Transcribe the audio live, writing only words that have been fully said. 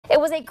It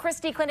was a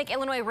Christie Clinic,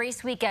 Illinois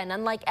race weekend,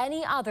 unlike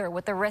any other,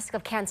 with the risk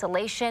of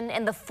cancellation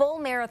and the full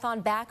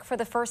marathon back for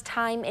the first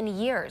time in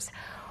years.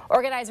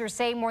 Organizers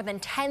say more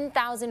than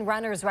 10,000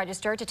 runners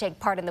registered to take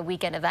part in the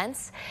weekend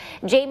events.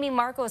 Jamie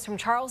Marcos from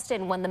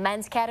Charleston won the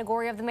men's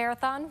category of the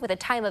marathon with a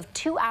time of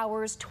 2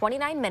 hours,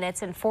 29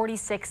 minutes and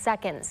 46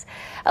 seconds.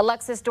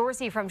 Alexis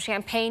Dorsey from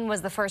Champaign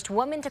was the first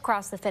woman to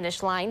cross the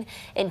finish line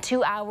in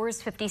 2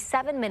 hours,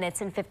 57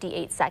 minutes and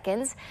 58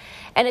 seconds.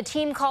 And a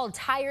team called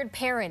Tired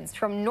Parents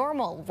from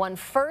Normal won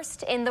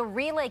first in the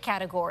relay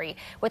category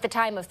with a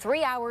time of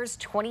 3 hours,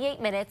 28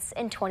 minutes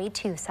and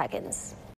 22 seconds.